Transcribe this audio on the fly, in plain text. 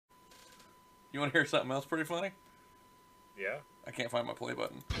You want to hear something else pretty funny? Yeah. I can't find my play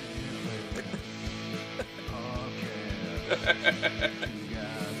button.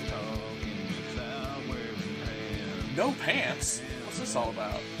 No pants? What's this all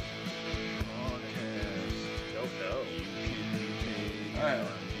about? Don't know. Alright. Am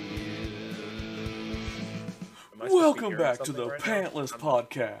I supposed to be Welcome hearing back to something the right now? Pantless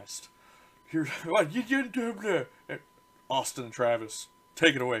Podcast. Here, what you did, Austin and Travis,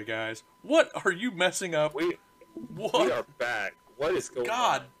 take it away, guys. What are you messing up? We What? are back. What is going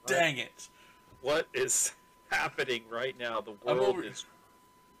God on? dang it! What is happening right now? The I'm world over- is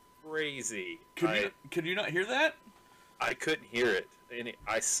crazy. Could you not hear that? I couldn't hear it.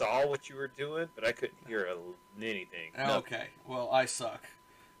 I saw what you were doing, but I couldn't hear anything. Nothing. Okay, well I suck.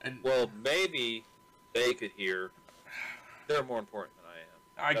 And Well, maybe they could hear. They're more important than I am.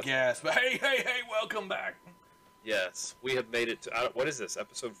 I That's guess, but hey, welcome back. Yes, we have made it to. What is this?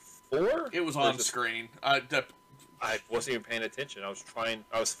 Episode 4? It was Or on just- screen. I wasn't even paying attention. I was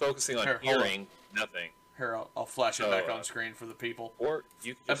focusing on Here, hold on. hearing nothing. Here, I'll flash it Oh, back on screen for the people. Or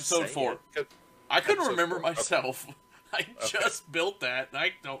you could just Episode say 4. it. 'Cause- I couldn't Episode remember 4, okay. myself. I just built that. And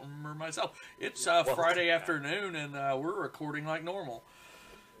I don't remember myself. It's Friday afternoon, and we're recording like normal.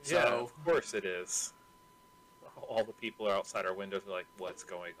 Yeah, So of course it is. All the people outside our windows are like, "What's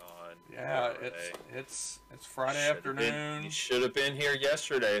going on?" yeah, Where are they? it's Friday Should've afternoon. You should have been here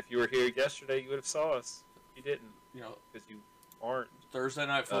yesterday. If you were here yesterday, you would have saw us. You didn't, You know, because you aren't. Thursday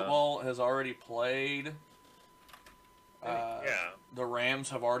night football has already played. Yeah. The Rams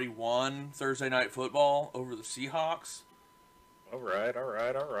have already won Thursday night football over the Seahawks. All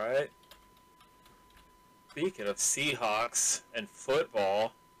right. Speaking of Seahawks and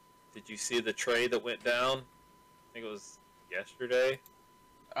football, did you see the trade that went down? I think it was yesterday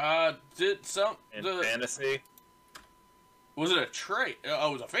Did some in fantasy. was it a trade?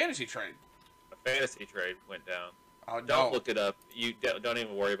 Oh, it was a fantasy trade. A fantasy trade went down. Oh, Don't look it up. You don't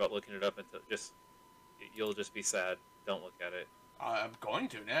even worry about looking it up until you'll just be sad. Don't look at it. I'm going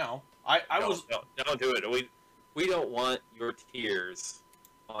to now. I was Don't do it. We don't want your tears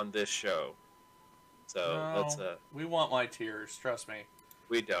on this show. So no, let's we want my tears. Trust me.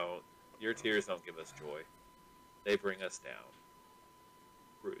 we don't. Your tears don't give us joy. They bring us down.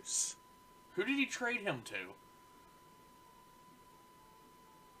 Bruce. Who did he trade him to?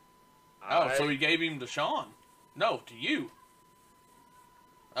 Oh, so he gave him to Sean. No, to you.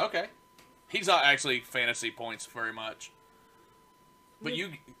 Okay. He's not actually fantasy points very much. But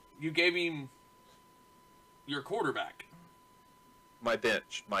you gave him your quarterback. My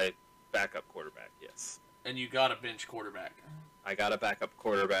bench, my backup quarterback, yes. And you got a bench quarterback. I got a backup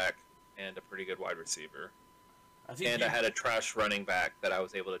quarterback and a pretty good wide receiver. I think And I had a trash running back that I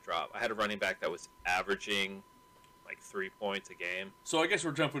was able to drop. I had a running back that was averaging like 3 points a game. So I guess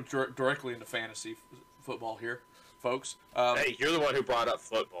we're jumping directly into fantasy football here, folks. Hey, you're the one who brought up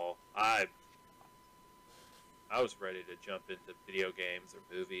football. I was ready to jump into video games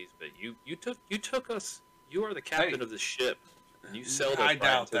or movies, but you took us. You are the captain Hey. of the ship, and you sailed us I right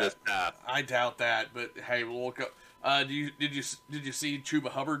doubt into this that. path. I doubt that, but hey, we'll look up. Did you see Chuba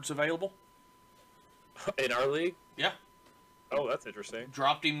Hubbard's available? In our league? Yeah, Oh, that's interesting.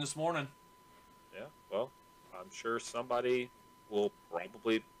 dropped him this morning. Yeah. Well, I'm sure somebody will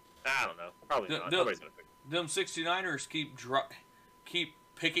probably. I don't know. Probably The- not. the- Nobody's gonna pick. Them 69ers keep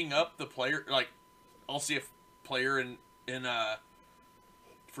picking up the player. Like, I'll see a player in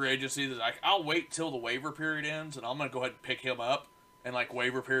free agency that's like, I'll wait till the waiver period ends, and I'm gonna go ahead and pick him up. And like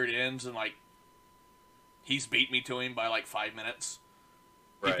waiver period ends, and like he's beat me to him by like 5 minutes.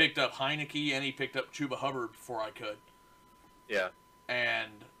 Right. He picked up Heineke and he picked up Chuba Hubbard before I could. Yeah.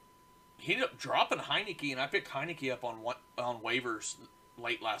 And he ended up dropping Heineke, and I picked Heineke up on waivers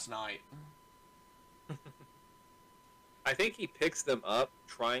late last night. I think he picks them up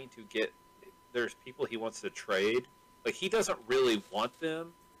trying to get. There's people he wants to trade. Like he doesn't really want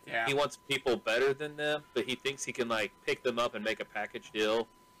them. Yeah. He wants people better than them, but he thinks he can like pick them up and make a package deal.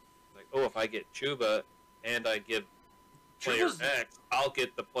 Like, oh, if I get Chuba and I give player Chuba's- X, I'll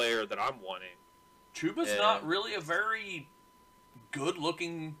get the player that I'm wanting. Chuba's And- not really a very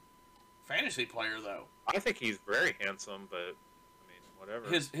good-looking fantasy player, though. I think he's very handsome, but I mean, whatever.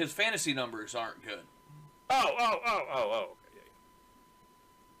 His fantasy numbers aren't good. Oh. Okay,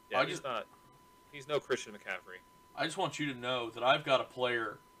 yeah. I Yeah, he's not. He's no Christian McCaffrey. I just want you to know that I've got a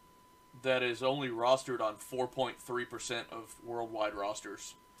player that is only rostered on 4.3% of worldwide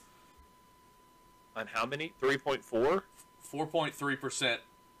rosters. On how many? 3.4? 4.3%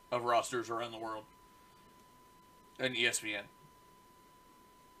 of rosters around the world. And ESPN.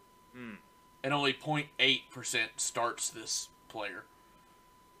 Hmm. And only 0.8% starts this player.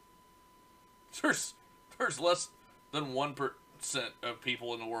 there's less than 1% of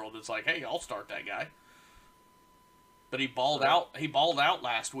people in the world that's like, hey, I'll start that guy. But he balled out. He balled out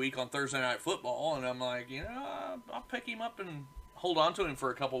last week on Thursday Night Football, and I'm like, I'll pick him up and hold on to him for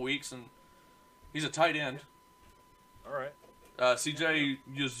a couple weeks, and he's a tight end. All right. CJ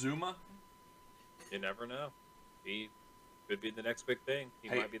Uzomah. You never know. He could be the next big thing. He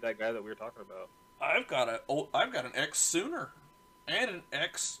might be that guy that we were talking about. I've got an ex-Sooner and an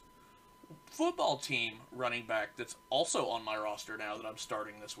ex-football team running back that's also on my roster now that I'm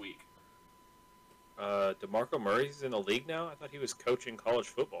starting this week. DeMarco Murray's in the league now? I thought he was coaching college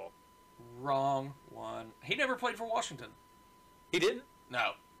football. Wrong one. He never played for Washington. He didn't?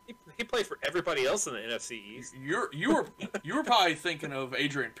 No. He played for everybody else in the NFC East. You were probably thinking of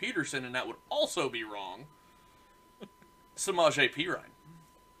Adrian Peterson, and that would also be wrong. Samaje Perine.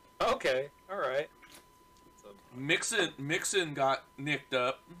 Okay, all right. Mixon got nicked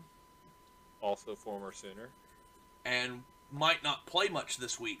up. Also former Sooner. And might not play much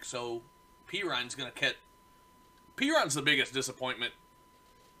this week, so Perine's going to catch... Perine's the biggest disappointment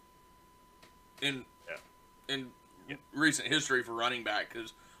in recent history for running back,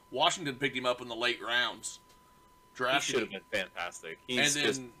 because Washington picked him up in the late rounds. He should have been fantastic.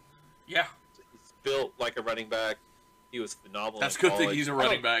 He's built like a running back. He was phenomenal. That's a good thing he's a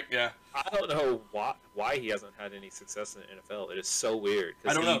running back, yeah. I don't know why he hasn't had any success in the NFL. It is so weird.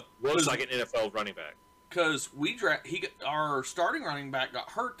 I don't know. He looks like an NFL running back. Because our starting running back got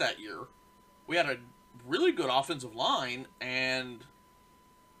hurt that year. We had a really good offensive line, and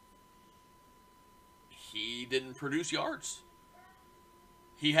he didn't produce yards.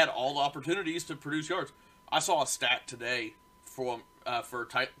 He had all the opportunities to produce yards. I saw a stat today for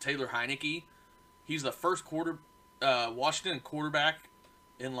Taylor Heineke. He's the first Washington quarterback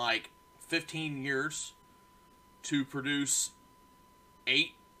in like 15 years to produce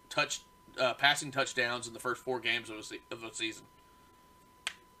 8 passing touchdowns in the first 4 games of a season.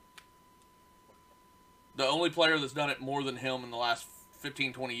 The only player that's done it more than him in the last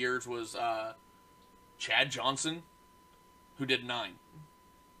 15, 20 years was Chad Johnson, who did 9.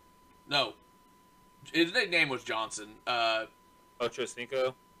 No. His nickname was Johnson. Ocho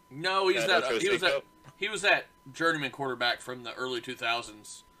Cinco? No, he was that journeyman quarterback from the early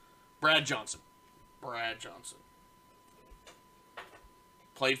 2000s. Brad Johnson.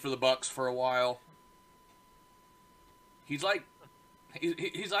 Played for the Bucks for a while. He's like a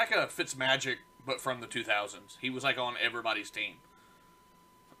Fitzmagic, but from the 2000s. He was like on everybody's team.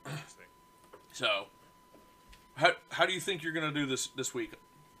 So, how do you think you're gonna do this week?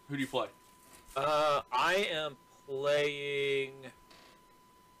 Who do you play? I am playing.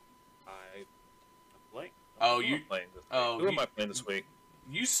 Who am I playing this week?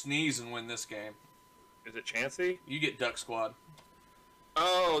 You sneeze and win this game. Is it Chansey? You get Duck Squad.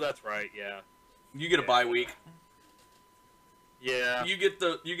 Oh, that's right. Yeah. You get a bye week. Yeah. You get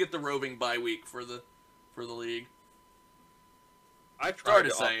the roving bye week for the league. I tried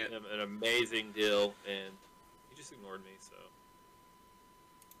to offer him an amazing deal, and he just ignored me. So,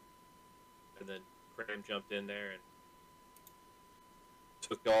 and then Cram jumped in there and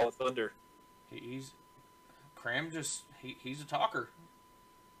took all the thunder. He's a talker.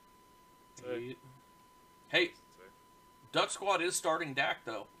 Hey, Duck Squad is starting Dak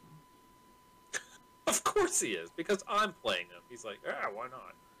though. Of course he is, because I'm playing him. He's like, why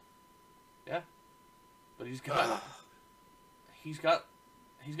not? Yeah, but he's got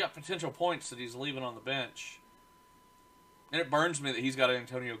potential points that he's leaving on the bench, and it burns me that he's got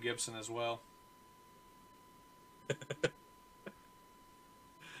Antonio Gibson as well.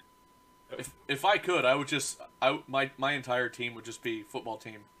 If I could, I would my entire team would just be football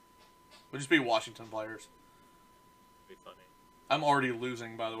team. Would just be Washington players. Be funny. I'm already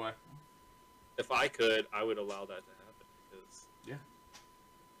losing, by the way. If I could, I would allow that to happen because. Yeah.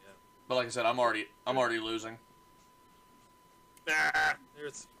 But like I said, I'm already losing.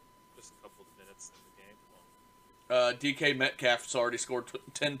 There's just a couple of minutes in the game. DK Metcalf's already scored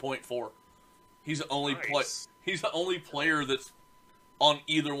 10.4. He's the only He's the only player that's on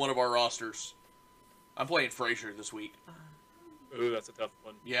either one of our rosters. I'm playing Frazier this week. Ooh, that's a tough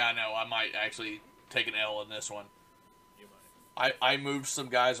one. Yeah, I know. I might actually take an L in this one. You might. I moved some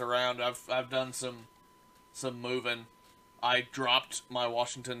guys around. I've done some moving. I dropped my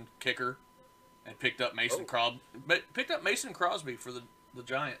Washington kicker and picked up Mason Crosby for the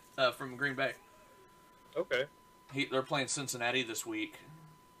Giant from Green Bay. Okay. They're playing Cincinnati this week.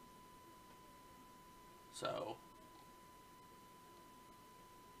 So,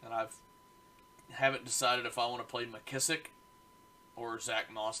 and haven't decided if I want to play McKissick or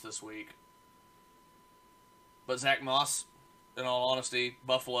Zach Moss this week. But Zach Moss, in all honesty,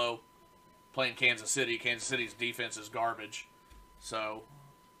 Buffalo, playing Kansas City. Kansas City's defense is garbage. So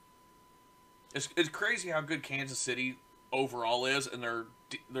it's crazy how good Kansas City overall is, and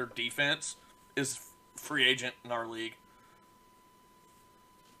their defense is free agent in our league.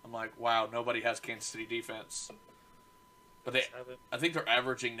 I'm like, wow, nobody has Kansas City defense. But I think they're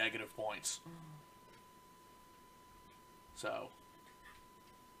averaging negative points. So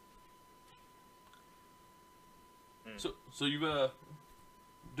you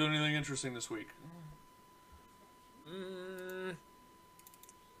doing anything interesting this week?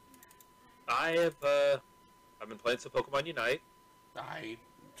 I have I've been playing some Pokemon Unite.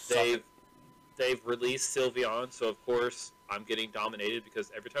 They've released Sylveon, so of course I'm getting dominated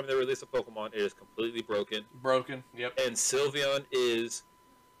because every time they release a Pokemon, it is completely broken. Broken, yep. And Sylveon is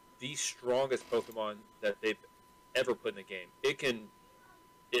the strongest Pokemon that they've ever put in a game.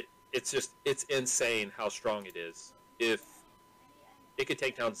 It's insane how strong it is. If it could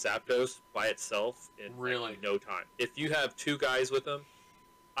take down Zapdos by itself in no time. If you have two guys with them,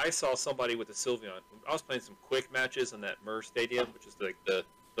 I saw somebody with a Sylveon. I was playing some quick matches in that Mer Stadium, which is like the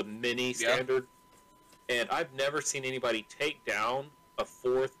mini standard, and I've never seen anybody take down a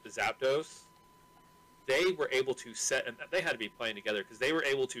fourth Zapdos. They were able to and they had to be playing together because they were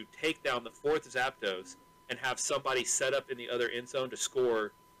able to take down the fourth Zapdos and have somebody set up in the other end zone to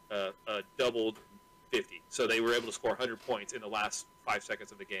score a doubled 50. So they were able to score 100 points in the last 5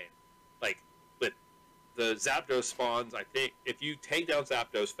 seconds of the game. But the Zapdos spawns, I think, if you take down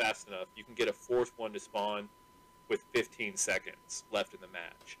Zapdos fast enough, you can get a fourth one to spawn with 15 seconds left in the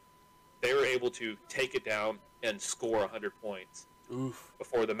match. They were able to take it down and score 100 points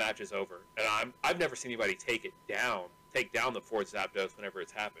before the match is over. And I've never seen anybody take down the fourth Zapdos whenever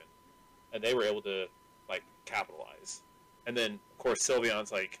it's happened. And they were able to, capitalize. And then, of course,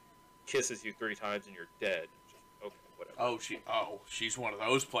 Sylveon's, kisses you 3 times and you're dead. Just, okay, whatever. She's one of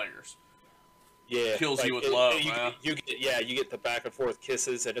those players. Yeah. Kills you with love, man. You get the back and forth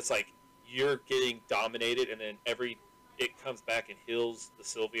kisses, and it's like you're getting dominated, and then it comes back and heals the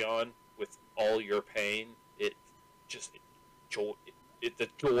Sylveon with all your pain. The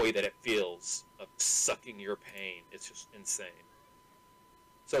joy that it feels of sucking your pain. It's just insane.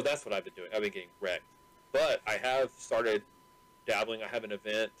 So that's what I've been doing. I've been getting wrecked. But I have started dabbling. I have an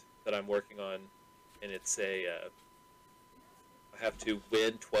event that I'm working on, and it's I have to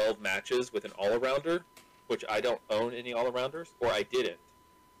win 12 matches with an all-arounder, which I don't own any all-arounders, or I didn't.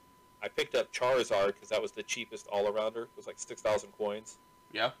 I picked up Charizard because that was the cheapest all-arounder. It was like 6,000 coins.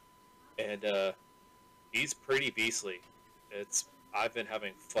 Yeah. And he's pretty beastly. I've been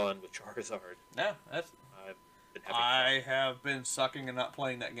having fun with Charizard. Yeah, I have been sucking and not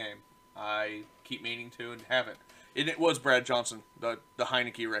playing that game. I keep meaning to and haven't. And it was Brad Johnson, the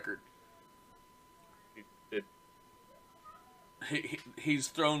Heineke record. He's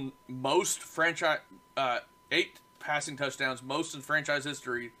thrown most 8 passing touchdowns, most in franchise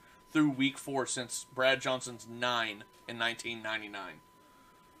history, through week 4 since Brad Johnson's 9 in 1999.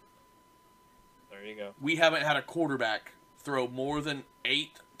 There you go. We haven't had a quarterback throw more than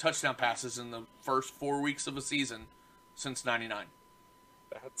 8 touchdown passes in the first 4 weeks of a season since 99.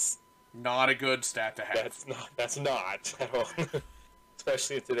 That's not a good stat to have. That's not at all.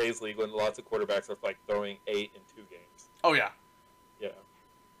 Especially in today's league when lots of quarterbacks are throwing 8 in 2 games. Oh yeah. Yeah.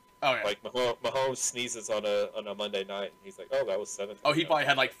 Oh yeah. Mahomes sneezes on a Monday night and he's like, "Oh, that was 7." Oh, he probably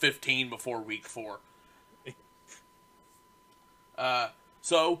had 15 before week 4.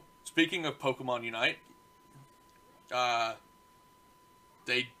 So speaking of Pokemon Unite,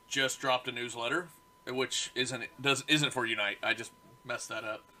 they just dropped a newsletter, which isn't for Unite. I just messed that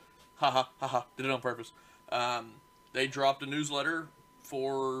up. Haha, did it on purpose. They dropped a newsletter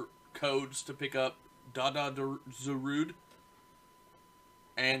for codes to pick up Dada Zarude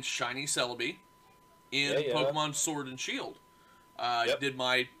and Shiny Celebi in Pokemon Sword and Shield. I did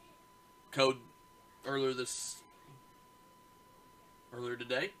my code earlier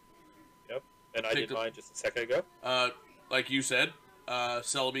today. Yep, and I did mine just a second ago. Like you said,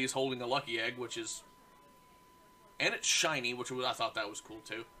 Celebi is holding a lucky egg, and it's shiny, which I thought that was cool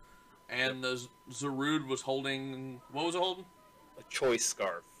too. And the Zarude was holding, what was it holding? A choice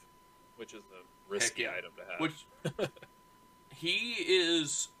scarf, which is a risky item to have. Which he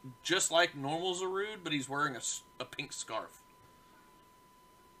is just like normal Zarude, but he's wearing a pink scarf.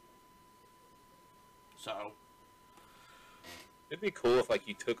 So it'd be cool if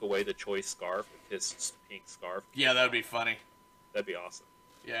you took away the choice scarf with his pink scarf. Yeah, that would be funny. That'd be awesome.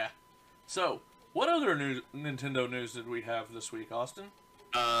 Yeah. So, what other Nintendo news did we have this week, Austin?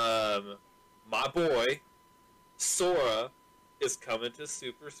 My boy Sora is coming to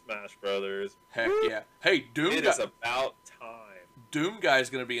Super Smash Brothers. Heck yeah! Hey, Doom! It is about time. Doom Guy is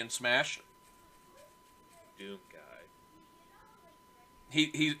going to be in Smash. Doom guy?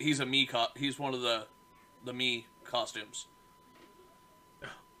 He's a Mii he's one of the Mii costumes.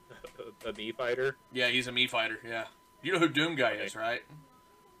 A Mii fighter? Yeah, he's a Mii fighter. Yeah, you know who Doom guy is, right?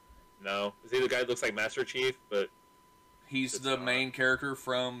 No, is he the guy that looks like Master Chief? But he's the main character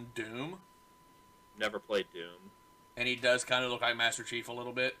from Doom. Never played Doom, and he does kind of look like Master Chief a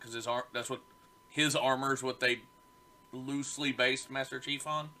little bit because his armor's what they loosely based Master Chief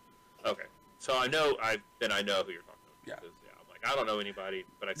on. Okay, so I know who you're talking about. Yeah. I'm like, I don't know anybody,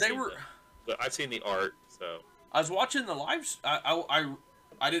 but I've seen the art. So I was watching the live.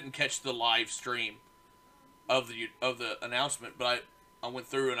 I didn't catch the live stream of the announcement, but I went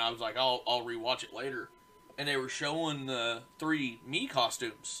through and I was like, I'll rewatch it later, and they were showing the 3 Mii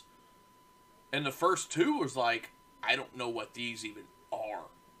costumes, and the first 2 was like, I don't know what these even are.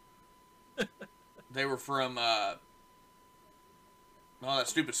 They were from that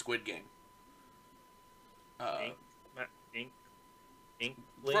stupid Squid Game. From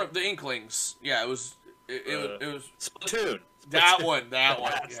the Inklings. Yeah, it was Splatoon. That one.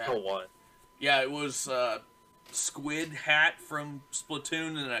 That's yeah. the one. Yeah, it was Squid Hat from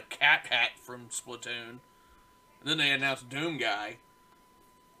Splatoon and a Cat Hat from Splatoon. And then they announced Doom Guy.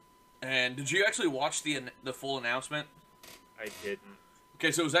 And did you actually watch the full announcement? I didn't.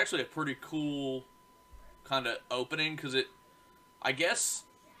 Okay, so it was actually a pretty cool kind of opening because I guess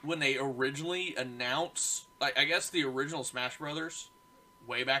when they originally announced, I guess the original Smash Brothers,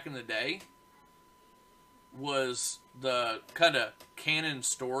 way back in the day, was the kind of canon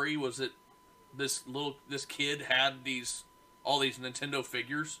story was that this kid had all these Nintendo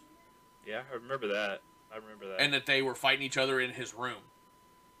figures. Yeah, I remember that. And that they were fighting each other in his room.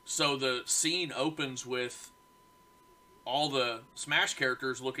 So the scene opens with all the Smash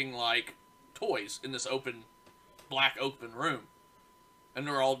characters looking like toys in this black open room. And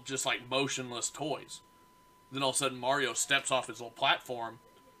they're all just like motionless toys. Then all of a sudden Mario steps off his little platform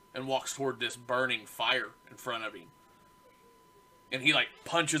and walks toward this burning fire in front of him. And he like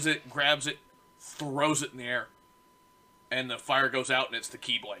punches it, grabs it, throws it in the air. And the fire goes out and it's the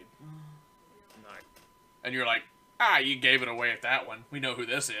Keyblade. Nice. And you're like, you gave it away at that one. We know who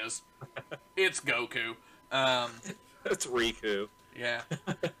this is. It's Goku. It's Riku. Yeah.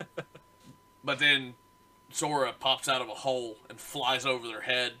 But then Sora pops out of a hole and flies over their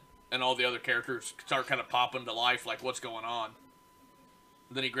head, and all the other characters start kind of popping to life, like, what's going on?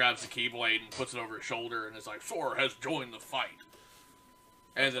 Then he grabs the Keyblade and puts it over his shoulder, and is like, Sora has joined the fight.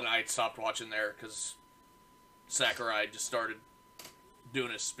 And then I stopped watching there, because Sakurai just started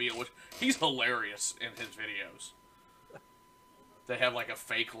doing his spiel, which he's hilarious in his videos. They have like a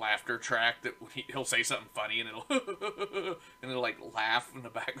fake laughter track that he'll say something funny and it'll like laugh in the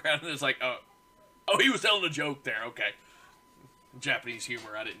background, and it's like, oh, he was telling a joke there. Okay, Japanese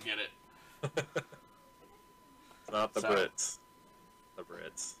humor. I didn't get it. It's not the Brits. The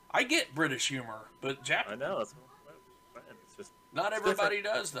Brits. I get British humor, but I know. It's just not everybody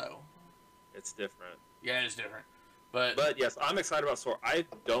does though. It's different. Yeah, it's different. But yes, I'm excited about Sora. I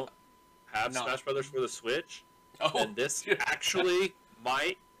don't have Smash Brothers for the Switch. Oh, and this actually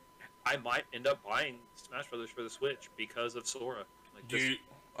I might end up buying Smash Brothers for the Switch because of Sora. Dude,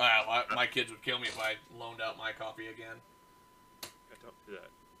 my kids would kill me if I loaned out my copy again. I don't do that.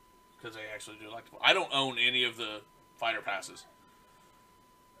 Because they actually do like to play. I don't own any of the fighter passes.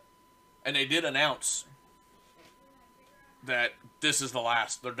 And they did announce that this is the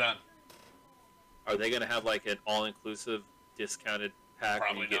last. They're done. Are they going to have like an all-inclusive discounted pack?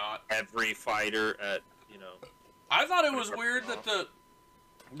 Probably where you not. Get every fighter at, I thought it was weird that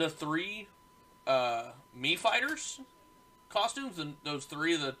the 3 Mii fighters costumes, and those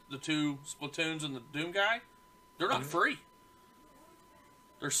 3 the 2 Splatoons and the Doom guy, they're not free.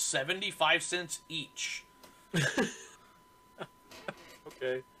 They're 75 cents each.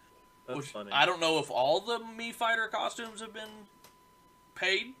 Okay. That's funny. I don't know if all the Mii fighter costumes have been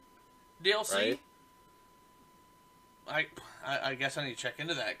paid DLC. Right? I guess I need to check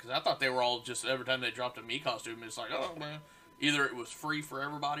into that, because I thought they were all just, every time they dropped a Mii costume, it's like, oh man, either it was free for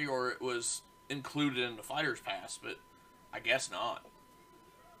everybody or it was included in the Fighter's Pass, but I guess not.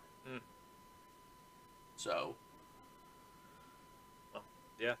 So. Well,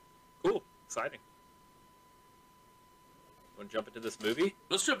 yeah. Cool. Exciting. Want to jump into this movie?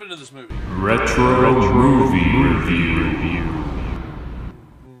 Let's jump into this movie. Retro Movie Review.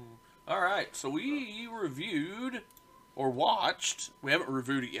 Alright, so we reviewed, or watched, we haven't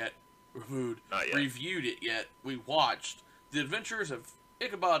reviewed it yet. Not yet. Reviewed it yet. We watched The Adventures of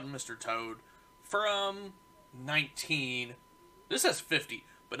Ichabod and Mr. Toad from this says 50,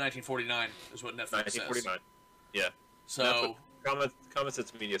 but 1949 is what Netflix 1949. says. Yeah. So, Common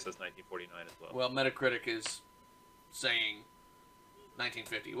Sense Media says 1949 as well. Well, Metacritic is saying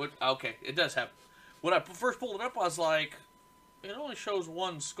 1950. Okay, it does have. When I first pulled it up, I was like, it only shows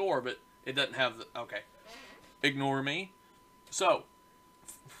one score, but it doesn't have the. Okay, ignore me. So,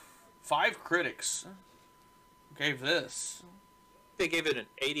 5 critics gave this. They gave it an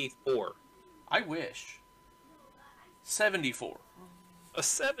 84. I wish. 74. A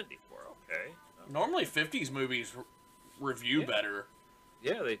 74. Okay. Normally, 50s movies review better.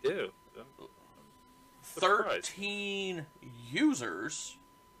 Yeah, they do. 13 users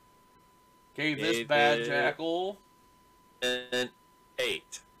gave this Bad Jackal an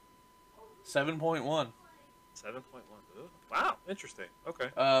 8. 7.1. 7.1. Wow, interesting. Okay.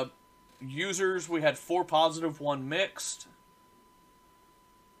 Users, we had 4 positive, 1 mixed.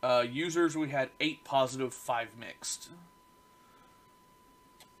 Users, we had 8 positive, 5 mixed.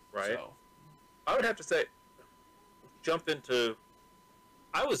 Right. So. I would have to say,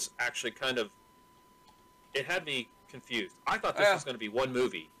 I was actually kind of, it had me confused. I thought this was going to be one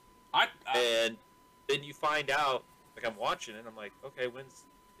movie. And then you find out, like I'm watching it, I'm like, okay, when's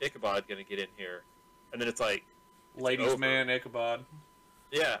Ichabod going to get in here? And then it's like, Ladies' Man, Ichabod.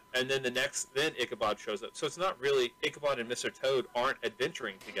 Yeah, and then then Ichabod shows up. So it's not really, Ichabod and Mr. Toad aren't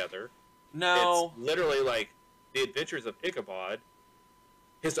adventuring together. No. It's literally like the adventures of Ichabod,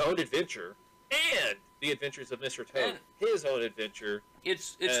 his own adventure, and the adventures of Mr. Toad, his own adventure.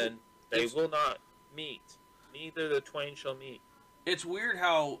 And they will not meet. Neither the twain shall meet. It's weird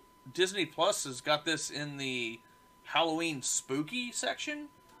how Disney Plus has got this in the Halloween spooky section.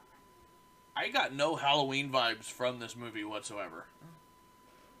 I got no Halloween vibes from this movie whatsoever.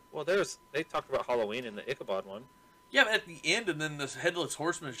 Well, they talked about Halloween in the Ichabod one. Yeah, but at the end, and then this Headless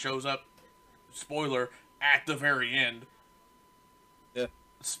Horseman shows up, spoiler, at the very end. Yeah.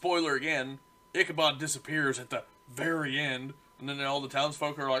 Spoiler again, Ichabod disappears at the very end, and then all the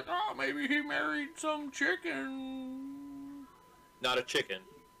townsfolk are like, oh, maybe he married some chicken. Not a chicken,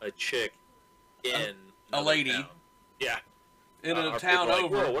 a chick in a lady. Town. Yeah. In a town like,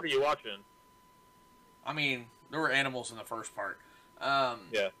 over. Whoa, what are you watching? I mean, there were animals in the first part.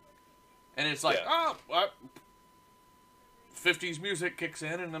 Yeah. And it's like, 50s music kicks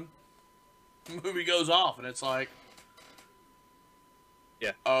in and the movie goes off, and it's like,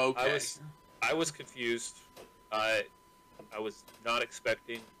 yeah. Okay. I was confused. I was not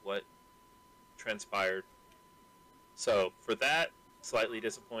expecting what transpired. So for that, slightly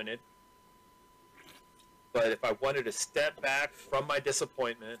disappointed. But if I wanted to step back from my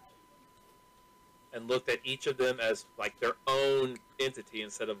disappointment and looked at each of them as like their own entity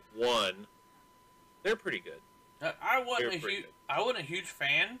instead of one, they're pretty good. I wasn't a huge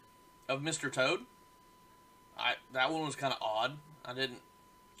fan of Mr. Toad. That one was kind of odd. I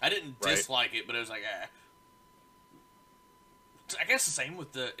didn't dislike it, but it was like, I guess the same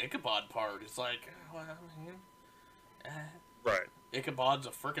with the Ichabod part. It's like, well, I mean, right. Ichabod's a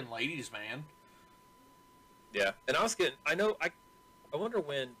freaking ladies' man. Yeah, and I wonder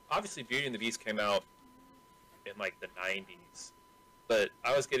when, obviously Beauty and the Beast came out in like the 90s, but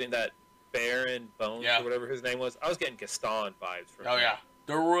I was getting that Baron Bones or whatever his name was. I was getting Gaston vibes from him. Yeah.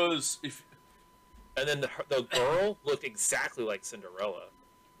 There was, and then the girl looked exactly like Cinderella.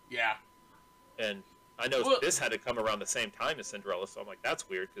 Yeah. And I know this had to come around the same time as Cinderella, so I'm like, that's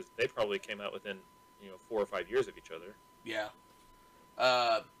weird, because they probably came out within, 4 or 5 years of each other. Yeah.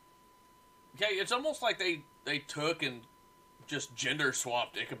 Yeah, it's almost like they took and just gender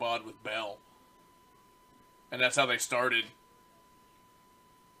swapped Ichabod with Belle. And that's how they started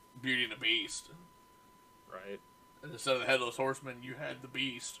Beauty and the Beast. Right. And instead of the Headless Horseman, you had the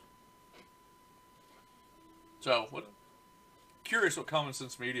Beast. So, curious what Common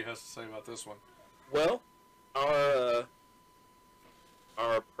Sense Media has to say about this one. Well, our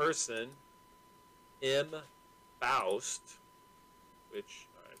person, M. Faust, which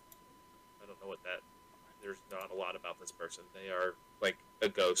I don't know what that. There's not a lot about this person. They are like a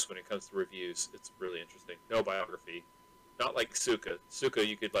ghost when it comes to reviews. It's really interesting. No biography. Not like Suka. Suka,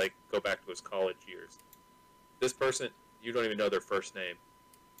 you could like go back to his college years. This person, you don't even know their first name.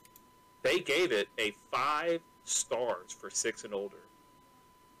 They gave it a 5 stars for 6 and older.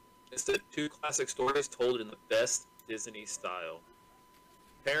 It's the 2 classic stories told in the best Disney style.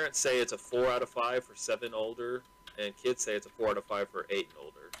 Parents say it's a 4 out of 5 for 7 and older, and kids say it's a 4 out of 5 for 8 and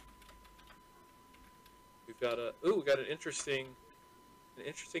older. We got an interesting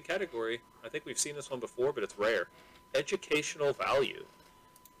category. I think we've seen this one before, but it's rare. Educational value.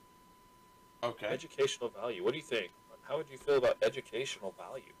 Okay. Educational value. What do you think? How would you feel about educational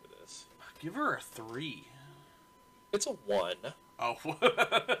value for this? Give her a 3. It's a 1. Oh,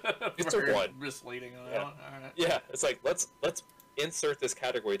 It's a 1. Misleading. Yeah. All right. Yeah, it's like let's insert this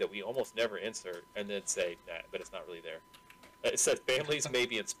category that we almost never insert, and then say that, but it's not really there. It said families may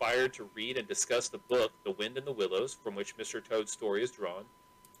be inspired to read and discuss the book *The Wind in the Willows*, from which Mr. Toad's story is drawn.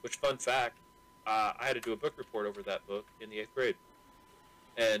 Which, fun fact, I had to do a book report over that book in the 8th grade.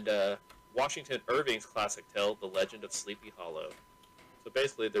 And Washington Irving's classic tale, *The Legend of Sleepy Hollow*. So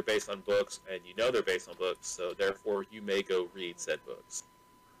basically, they're based on books, and you know they're based on books, so therefore you may go read said books.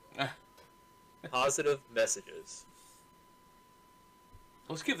 Positive messages.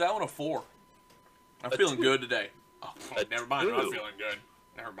 Let's give that one a 4. I'm A feeling 2. good today. Oh, never mind. 2. I'm feeling good.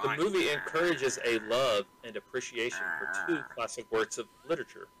 Never mind. The movie encourages a love and appreciation for 2 classic works of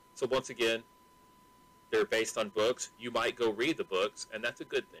literature. So once again, they're based on books. You might go read the books, and that's a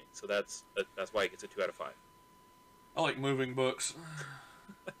good thing. So that's why it gets a 2 out of 5. I like moving books.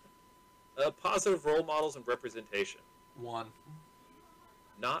 Positive role models and representation. 1.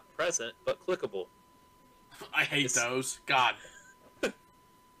 Not present, but clickable. I hate those. God.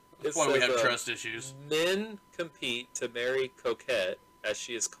 That's why we have trust issues. Men compete to marry Coquette, as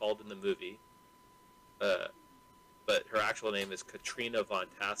she is called in the movie. But her actual name is Katrina Von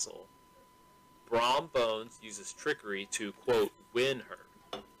Tassel. Brom Bones uses trickery to, quote, win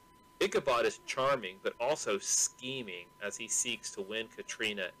her. Ichabod is charming, but also scheming as he seeks to win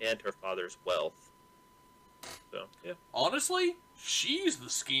Katrina and her father's wealth. So, yeah. Honestly, she's the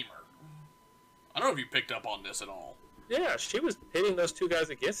schemer. I don't know if you picked up on this at all. Yeah, she was pitting those 2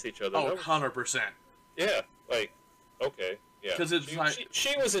 guys against each other. Oh, 100%. Yeah, like, okay, yeah. Because it's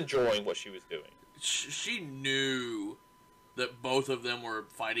she was enjoying what she was doing. She knew that both of them were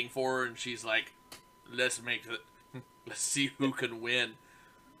fighting for her, and she's like, let's see who can win.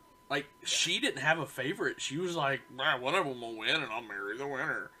 Like, she didn't have a favorite. She was like, one of them will win, and I'll marry the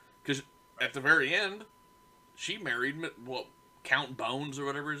winner. Because at the very end, she married, Count Bones or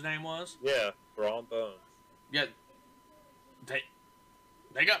whatever his name was? Yeah, Brom Bones. Yeah,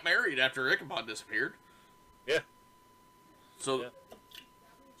 they got married after Ichabod disappeared. Yeah. So, yeah.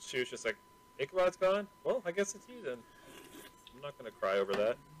 She was just like, Ichabod's gone? Well, I guess it's you then. I'm not going to cry over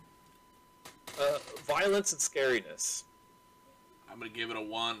that. Violence and scariness. I'm going to give it a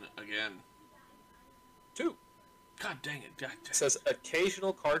 1 again. 2. God dang it. It says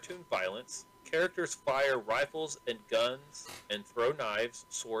occasional cartoon violence. Characters fire rifles and guns and throw knives,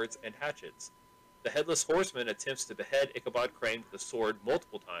 swords, and hatchets. The Headless Horseman attempts to behead Ichabod Crane with a sword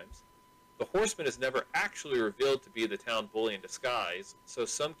multiple times. The Horseman is never actually revealed to be the town bully in disguise, so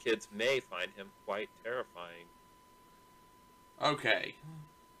some kids may find him quite terrifying. Okay.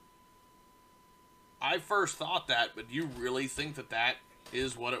 I first thought that, but do you really think that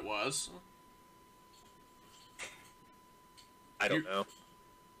is what it was? I don't know.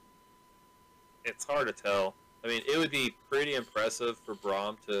 It's hard to tell. I mean, it would be pretty impressive for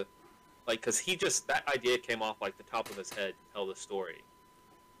Brom to, like, because that idea came off like the top of his head to tell the story.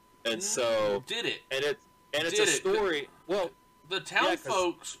 And so did it? And it's a story. Well, the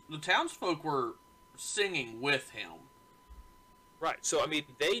townsfolk were singing with him. Right. So I mean,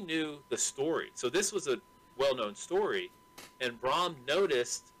 they knew the story. So this was a well-known story, and Brom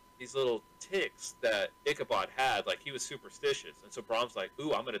noticed these little tics that Ichabod had. Like, he was superstitious, and so Brom's like,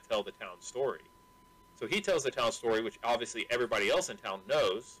 "Ooh, I'm going to tell the town story." So he tells the town story, which obviously everybody else in town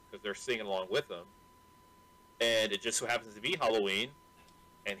knows because they're singing along with him. And it just so happens to be Halloween,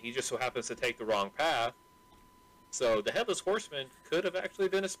 and he just so happens to take the wrong path. So the Headless Horseman could have actually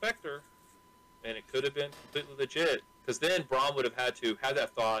been a specter, and it could have been completely legit. Because then Brom would have had to have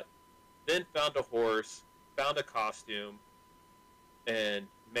that thought, then found a horse, found a costume, and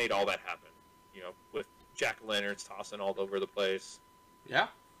made all that happen. You know, with jack-o'-lanterns tossing all over the place. Yeah.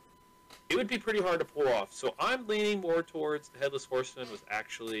 It would be pretty hard to pull off. So I'm leaning more towards the Headless Horseman was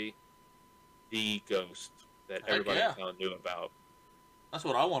actually the ghost that everybody in town knew about. That's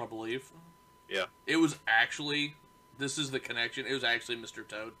what I want to believe. Yeah. It was actually, this is the connection, it was actually Mr.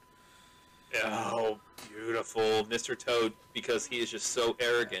 Toad. Oh, beautiful. Mr. Toad, because he is just so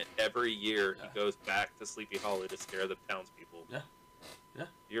arrogant. Every year he goes back to Sleepy Hollow to scare the townspeople. Yeah.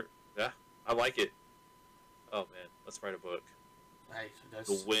 Yeah. I like it. Oh, man. Let's write a book. Hey,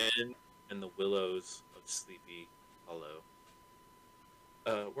 The Wind and the Willows of Sleepy Hollow.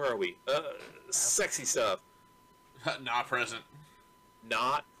 Where are we? Sexy stuff. Not present.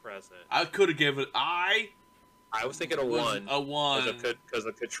 Not present. I could have given it, I was thinking a 1. A 1. Because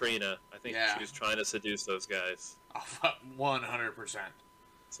of Katrina. I think she was trying to seduce those guys. 100%.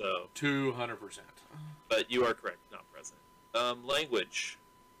 So 200%. But you are correct. Not present. Language.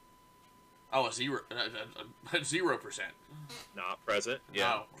 Oh, 0%. Not present.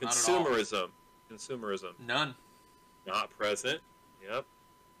 Yeah. No, Consumerism. Consumerism. None. Not present. Yep.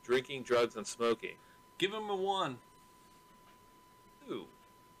 Drinking, drugs, and smoking. Give him a 1. 2.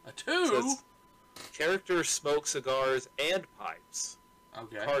 A 2? Characters smoke cigars and pipes.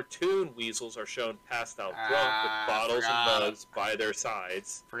 Okay. Cartoon weasels are shown passed out drunk with bottles and mugs by their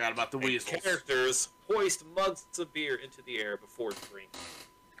sides. Forgot about the weasels. Characters hoist mugs of beer into the air before drinking.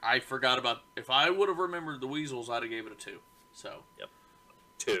 I forgot about... If I would have remembered the weasels, I'd have gave it a 2. So. Yep.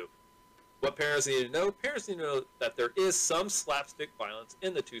 2. What parents need to know? Parents need to know that there is some slapstick violence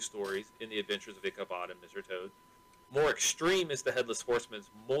in the 2 stories in the adventures of Ichabod and Mr. Toad. More extreme is the Headless Horseman's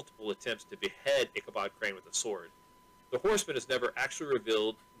multiple attempts to behead Ichabod Crane with a sword. The Horseman is never actually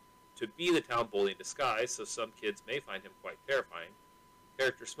revealed to be the town bully in disguise, so some kids may find him quite terrifying.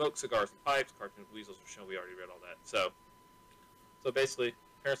 Characters smoke cigars and pipes. Cartoon weasels are shown. We already read all that. So basically,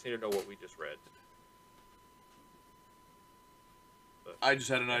 parents need to know what we just read. But, I just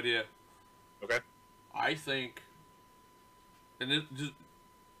had an idea. Okay. I think, and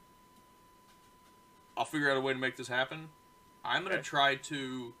I'll figure out a way to make this happen. I'm going to try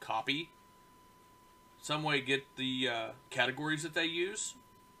to copy, some way get the categories that they use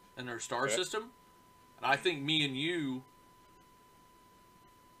in their star system. And I think me and you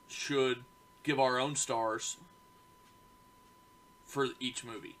should give our own stars for each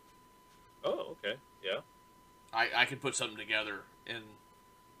movie. Oh, okay. Yeah. I could put something together in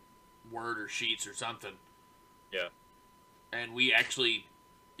Word or Sheets or something. Yeah. And we actually,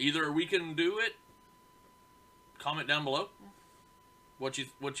 either we can do it, comment down below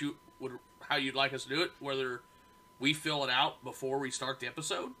how you'd like us to do it, whether we fill it out before we start the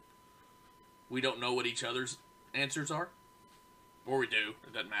episode. We don't know what each other's answers are. Or we do,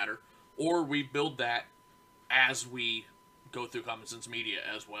 it doesn't matter. Or we build that as we go through Common Sense Media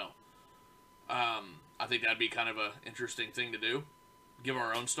as well. I think that'd be kind of an interesting thing to do. Give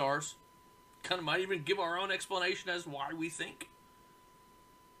our own stars. Kind of might even give our own explanation as why we think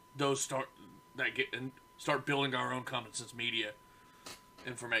those start building our own Common Sense Media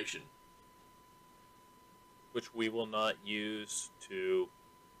information. Which we will not use to,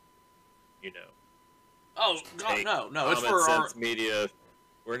 Oh, no, it's for Common Sense Media.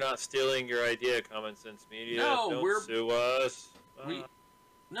 We're not stealing your idea, Common Sense Media. No, Don't sue us.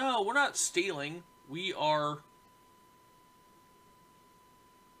 No, we're not stealing. We are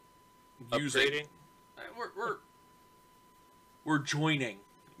upgrading. We're joining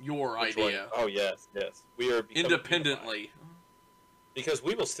your idea. Oh yes. We are independently. Unified. Because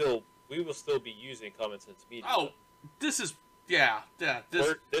we will still be using Common Sense Media. Oh, this is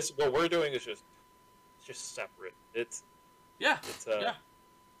what we're doing is just separate. It's yeah.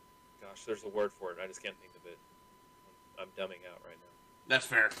 Gosh, there's a word for it. I just can't think of it. I'm dumbing out right now. That's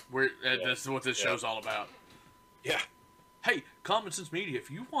fair. That's what this show's all about. Yeah. Hey, Common Sense Media, if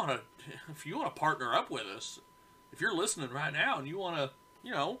you wanna partner up with us, if you're listening right now and you wanna,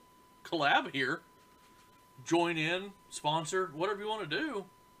 collab here, join in, sponsor, whatever you want to do.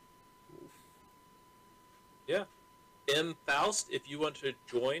 Yeah. M. Faust, if you want to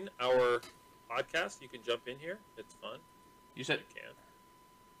join our podcast, you can jump in here. It's fun. You said you can.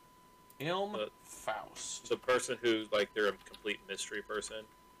 M. Faust. The person who's they're a complete mystery person.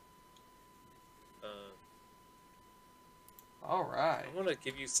 All right. I want to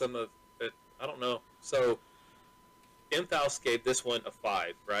give you some of it. I don't know. So, M. Faust gave this one a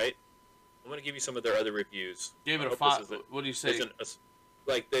 5, right? I'm going to give you some of their other reviews. Gave it a 5. What do you say?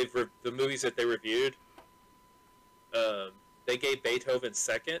 The movies that they reviewed, they gave Beethoven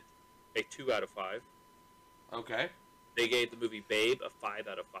second a 2 out of 5. Okay. They gave the movie Babe a 5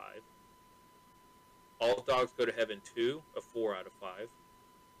 out of 5. All Dogs Go to Heaven 2 a 4 out of 5.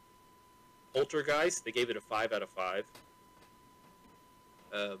 Poltergeist, they gave it a 5 out of 5.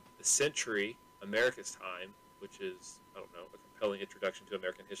 The Century, America's Time, which is, I don't know, a compelling introduction to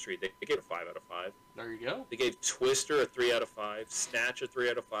American history, they gave it a 5 out of 5. There you go. They gave Twister a 3 out of 5, Snatch a 3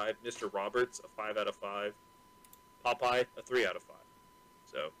 out of 5, Mr. Roberts a 5 out of 5, Popeye a 3 out of 5.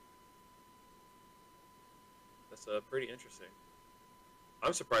 So, that's pretty interesting.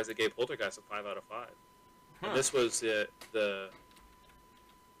 I'm surprised they gave Poltergeist a 5 out of 5. Huh. And this was the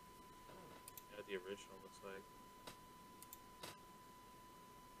original, looks like.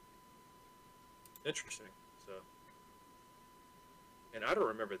 Interesting. So, and I don't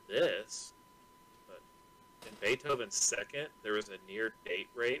remember this, but in Beethoven's second, there was a near date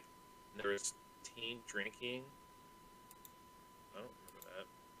rape, and there was teen drinking. I don't remember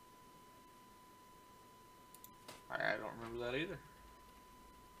that. I don't remember that either.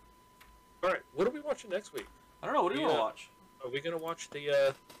 All right, what are we watching next week? I don't know. What do you want to watch? Are we gonna watch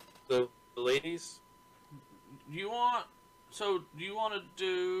the ladies? Do you want to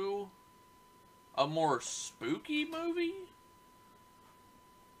do? a more spooky movie?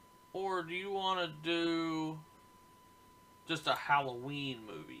 Or do you want to do just a Halloween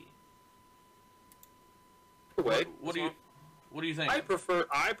movie? What do you think? I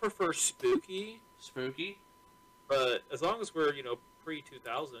prefer spooky. Spooky? But as long as we're,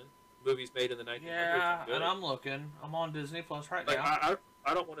 pre-2000, movies made in the 1900s. Yeah, and I'm looking. I'm on Disney Plus right now.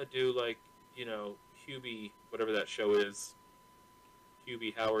 I don't want to do, Hubie, whatever that show is.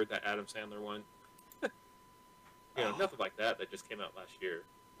 Hubie Howard, that Adam Sandler one. Nothing like that just came out last year.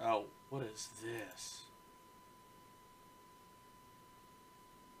 Oh, what is this?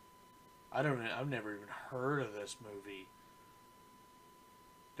 I've never even heard of this movie.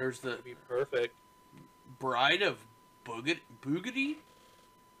 There's the... That'd be perfect. Bride of Boogedy?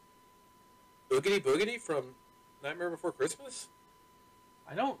 Boogity Boogity from Nightmare Before Christmas?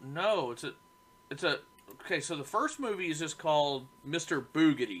 I don't know. It's a okay, so the first movie is just called Mr.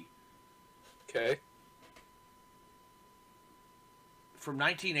 Boogedy. Okay. From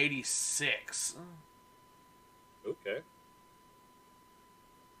 1986. Okay.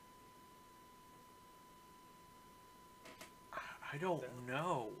 I don't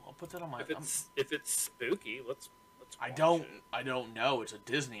know. I'll put that on my. If it's spooky, let's. I don't know. It's a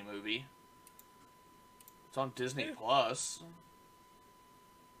Disney movie. It's on Disney Plus.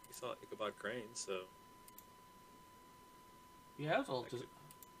 You saw Ichabod Crane, so. Yeah, it's all. That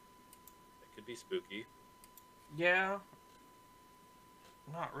could be spooky. Yeah.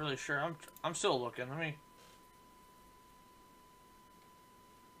 I'm not really sure. I'm still looking. Let me.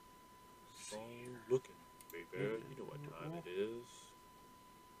 Looking, baby. You know what time it is.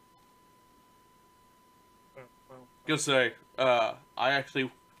 Gonna say, I actually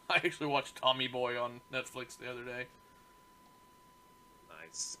watched Tommy Boy on Netflix the other day.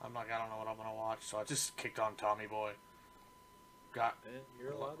 Nice. I don't know what I'm gonna watch, so I just kicked on Tommy Boy. And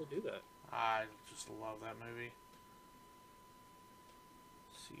you're allowed to do that. I just love that movie.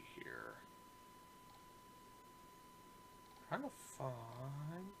 Let's see here. Trying to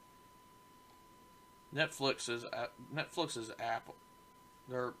find Netflix's app.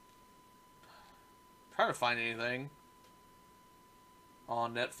 They're trying to find anything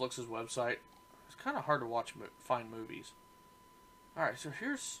on Netflix's website. It's kind of hard to find movies. All right, so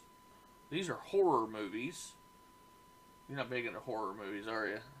these are horror movies. You're not big into horror movies, are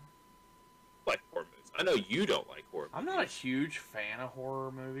you? I like horror movies. I know you don't like horror movies. I'm not a huge fan of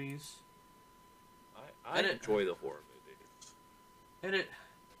horror movies. I enjoy the horror movies. And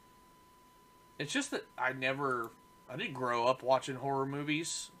it's just that I didn't grow up watching horror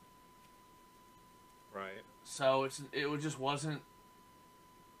movies. Right. So it just wasn't.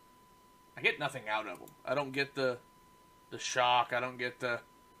 I get nothing out of them. I don't get the shock. I don't get the.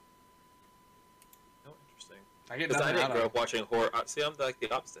 Oh, interesting. I get nothing nothing I out didn't grow of up watching horror. See, I'm like the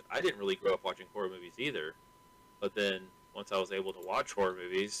opposite. I didn't really grow up watching horror movies either. But then once I was able to watch horror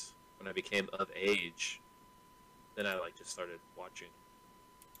movies, when I became of age, then I just started watching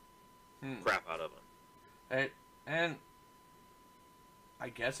crap out of them. And I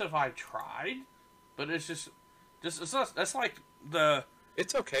guess if I tried, but it's just it's not. That's like the.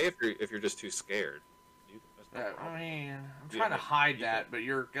 It's okay if you're just too scared. I mean, I'm trying to hide that, but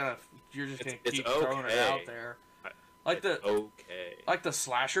you're just gonna keep throwing it out there. Like the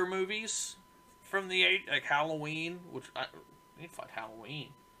slasher movies from the like Halloween, which I need to find Halloween.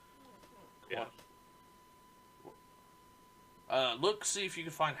 Yeah. See if you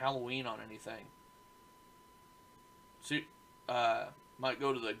can find Halloween on anything. See, might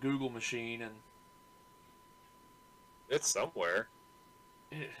go to the Google machine and. It's somewhere.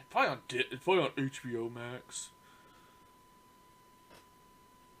 It's probably on HBO Max.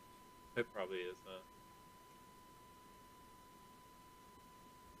 It probably is.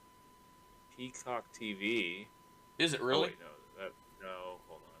 Peacock TV. Is it really? Oh, wait, no,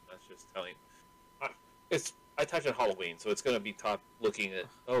 hold on. That's just telling. I typed in Halloween, so it's going to be looking at.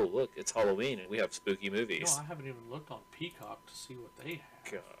 Oh, look, it's Halloween, and we have spooky movies. No, I haven't even looked on Peacock to see what they have.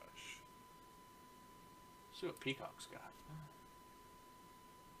 Gosh. See what Peacock's got.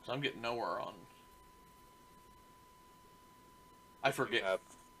 So I'm getting nowhere on. I forget. You have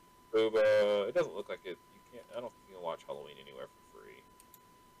Fubo. It doesn't look like it. You can't. I don't think you can watch Halloween anywhere for free.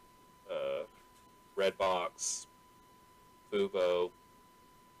 Redbox, Fubo,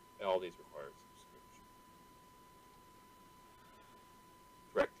 all these require subscription.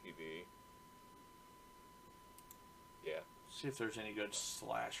 DirecTV. Yeah. See if there's any good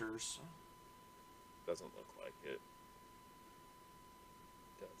slashers. Doesn't look like it.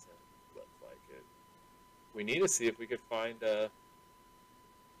 Doesn't look like it. We need to see if we could find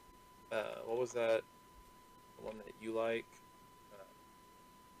what was that? The one that you like?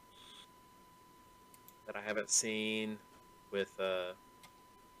 that I haven't seen with the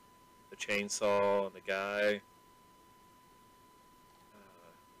chainsaw and the guy.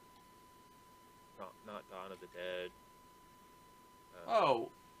 Not Dawn of the Dead.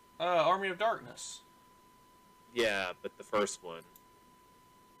 Army of Darkness. Yeah, but the first one.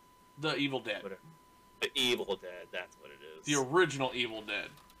 The Evil Dead. The Evil Dead, that's what it is. The original Evil Dead.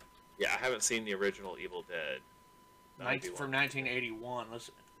 Yeah, I haven't seen the original Evil Dead. From 1981.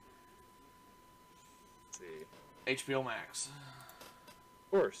 Let's see. HBO Max.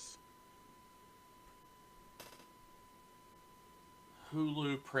 Of course.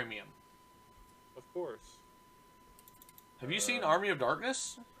 Hulu Premium. Of course. Have you seen Army of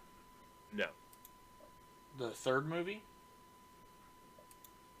Darkness? No. The third movie?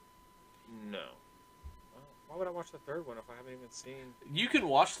 No. Why would I watch the third one if I haven't even seen... You can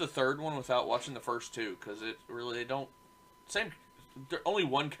watch the third one without watching the first two, because it really, they don't... Only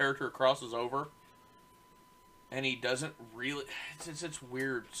one character crosses over, and he doesn't really... It's a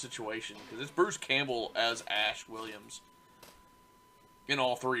weird situation, because it's Bruce Campbell as Ash Williams in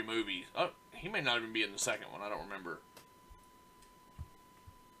all three movies. He may not even be in the second one, I don't remember.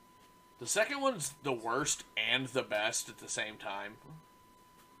 The second one's the worst and the best at the same time.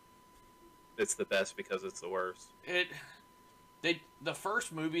 It's the best because it's the worst. The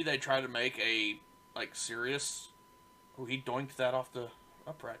first movie they tried to make a serious. Oh, he doinked that off the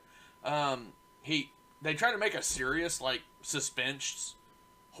upright. They tried to make a serious suspense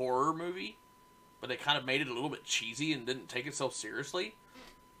horror movie, but they kind of made it a little bit cheesy and didn't take itself seriously.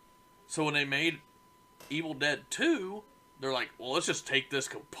 So when they made Evil Dead 2, they're like, well, let's just take this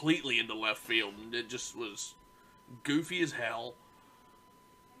completely into left field, and it just was goofy as hell.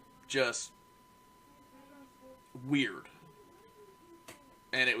 Just weird.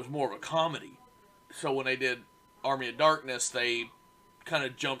 And it was more of a comedy. So when they did Army of Darkness, they kind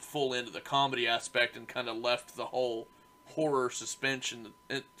of jumped full into the comedy aspect and kind of left the whole horror suspense in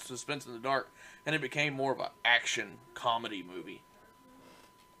the dark, and it became more of an action comedy movie.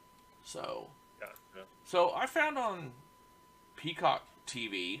 So, yeah. So I found on Peacock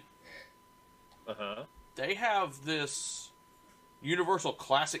TV, they have this Universal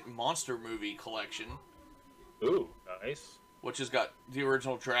Classic Monster Movie collection. Ooh, nice. Which has got the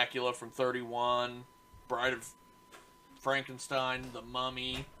original Dracula from 31, Bride of Frankenstein, The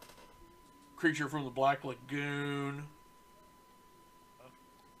Mummy, Creature from the Black Lagoon.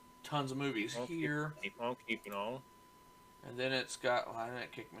 Tons of movies here. Keep on. And then it's got... Well,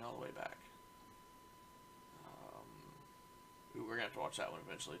 that kicked me all the way back. We're going to have to watch that one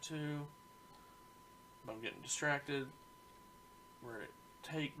eventually, too. But I'm getting distracted. Where did it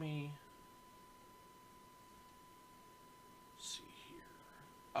take me? Let's see here.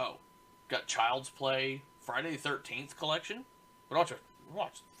 Oh. Got Child's Play, Friday the 13th collection. But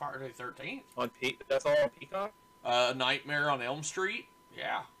watch Friday the 13th. That's all on Peacock? Nightmare on Elm Street.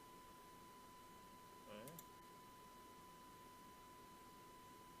 Yeah.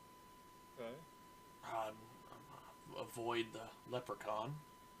 Okay. Avoid the Leprechaun.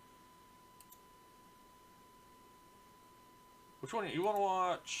 Which one you want to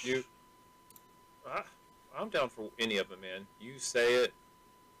watch? I'm down for any of them, man. You say it,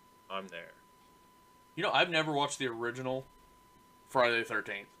 I'm there. You know, I've never watched the original Friday the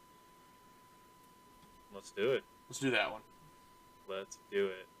 13th. Let's do it. Let's do that one. Let's do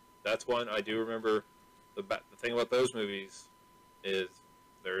it. That's one I do remember. The thing about those movies is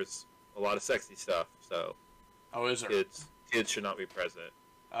there's a lot of sexy stuff, so... Oh, is there? Kids should not be present.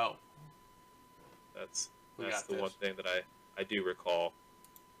 Oh. That's the one thing that I do recall.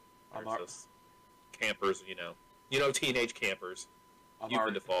 There's those campers, teenage campers. You've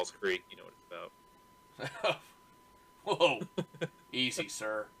been to Falls Creek, you know what it's about. Whoa. Easy,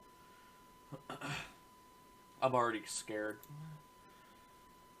 sir. I'm already scared.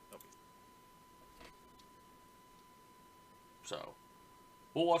 So,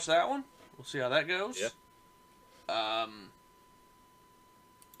 we'll watch that one. We'll see how that goes. Yeah.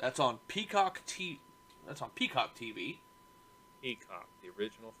 That's on Peacock TV. That's on Peacock TV. Peacock, the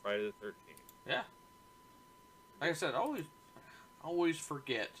original Friday the 13th. Yeah. Like I said, I always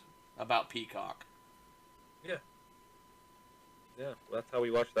forget about Peacock. Yeah. Yeah, well, that's how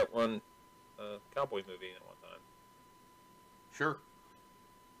we watched that one cowboy movie at one time. Sure.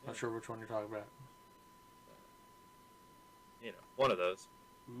 Yeah. Not sure which one you're talking about. One of those.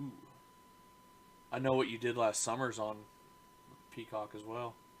 Ooh. I know what you did last summer's on Peacock as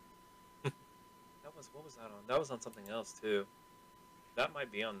well. What was that on? That was on something else too. That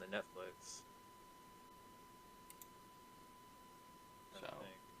might be on the Netflix. So.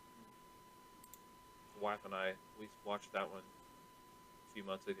 The wife and I, we watched that one a few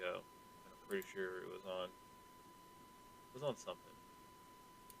months ago. pretty sure it was on. It was on something.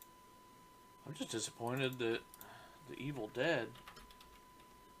 I'm just disappointed that the Evil Dead.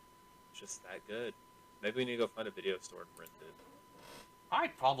 It's just that good. Maybe we need to go find a video store and rent it.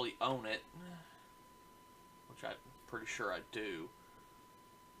 I'd probably own it, which I'm pretty sure I do.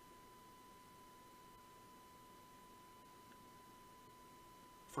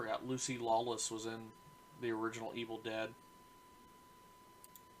 Forgot Lucy Lawless was in the original Evil Dead.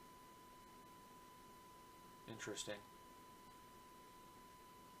 Interesting.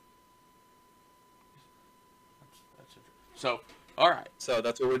 That's interesting. So, all right. So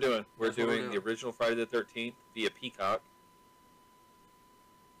that's what we're doing. We're That's what we're doing the doing. original Friday the 13th via Peacock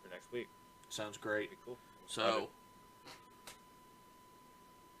for next week. Sounds great. Pretty cool. So,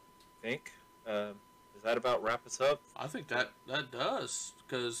 I think does that about wrap us up? I think that does,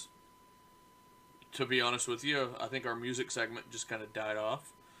 because to be honest with you, I think our music segment just kind of died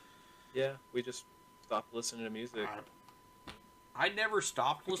off. Yeah, we just stopped listening to music. I never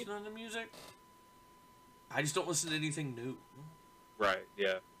stopped listening to music. I just don't listen to anything new. Right? Yeah,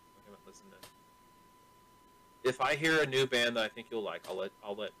 I haven't listened to. If I hear a new band that I think you'll like, I'll let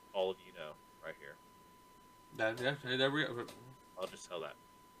all of you know right here. There we go. I'll just tell that.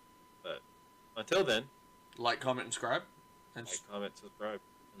 But until then, Like, comment, and subscribe. And like, comment, subscribe.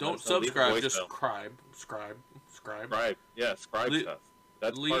 And don't let us know, leave a subscribe, just voicemail. subscribe. Subscribe. Yeah, subscribe stuff.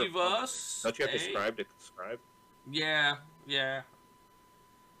 That's part Leave of us. Don't you have to subscribe to subscribe? Yeah.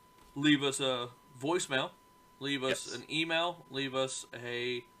 Leave us a voicemail. Leave us Yes. an email. Leave us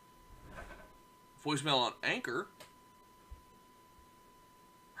a voicemail on Anchor.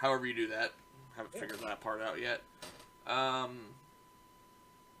 However you do that. Haven't figured that part out yet.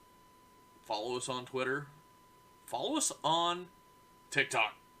 Follow us on Twitter. Follow us on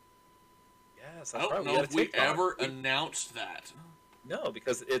TikTok. Yes, that's I don't right. know had a if we TikTok. ever announced that. No,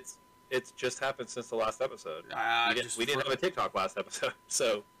 because it's just happened since the last episode. We didn't have a TikTok last episode,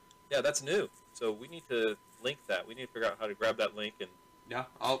 so yeah, that's new. So we need to link that. We need to figure out how to grab that link and. Yeah,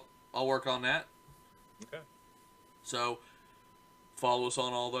 I'll work on that. Okay. So follow us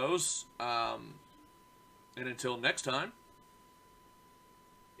on all those. And until next time,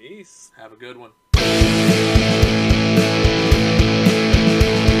 Peace. have a good one.